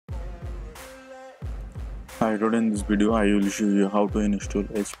Hi, today in this video I will show you how to install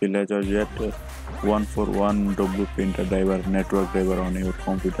HP laserjet m141w printer driver network driver on your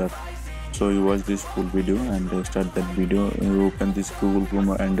computer. So you watch this full video and start that video. You open this Google Chrome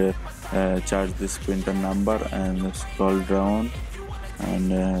and charge this printer number and scroll down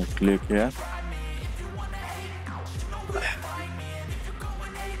and click here.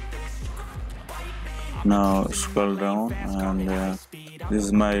 Now scroll down and this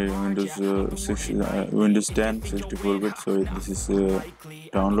is my Windows 10 64-bit. So this is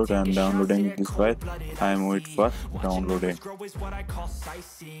download and downloading this file. I am wait for downloading.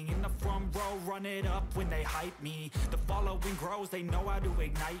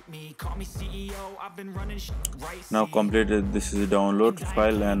 Now completed, this is a download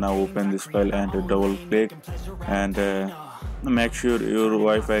file, and now open this file and double click and make sure your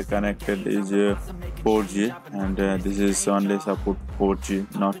Wi-Fi connected is 4G, and this is only support 4G,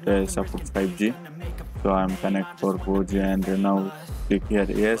 not support 5G. So I'm connect for 4G and now click here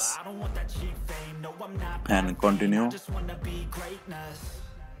yes and continue,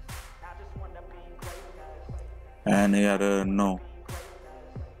 and here no.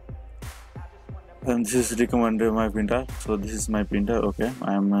 And this is recommended my printer, so this is my printer. Okay,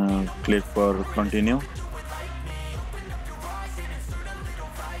 I'm click for continue,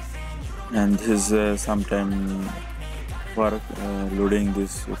 and this is sometime work loading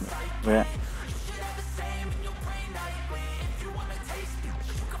this way.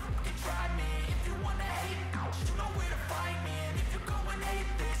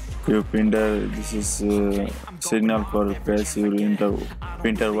 Your printer, this is signal for press your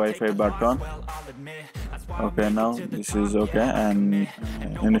printer Wi-Fi button. Okay, now this is okay, and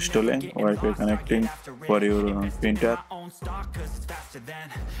installing Wi-Fi connecting for your printer.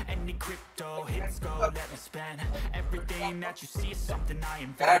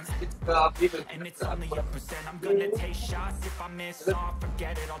 And it's only a percent. I'm gonna take shots. If I miss all,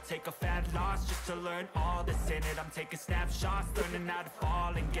 forget it. I'll take a fat loss just to learn all that's in it. I'm taking snapshots, learning how to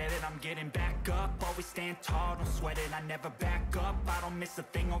fall and get it. I'm getting back up, always stand tall, don't sweat it. I never back up, I don't miss a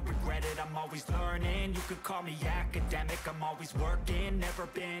thing or regret it. I'm always learning, you could call me academic. I'm always working, never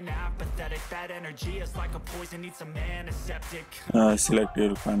been apathetic. That energy is like a poison, needs some antiseptic. Select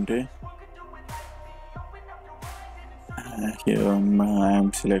your country. Here I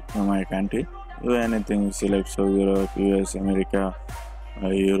am selecting my country. Do anything select, so Europe, US, America,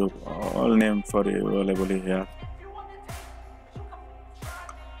 Europe, all name for you available here.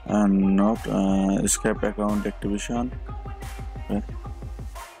 And not escape account activation. Okay.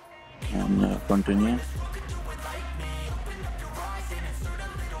 And continue.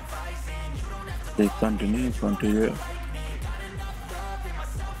 Click continue.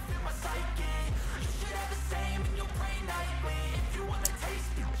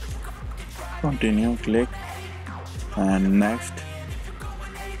 Continue, click and next.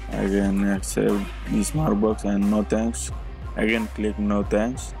 Again accept this markbox and no thanks. Again click no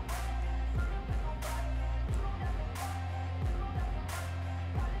thanks.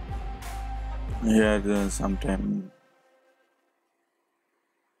 Here sometime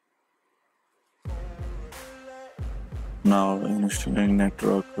now installing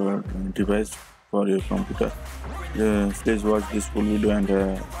network device for your computer. Please watch this full video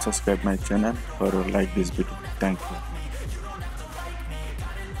and subscribe my channel for like this video. Thank you.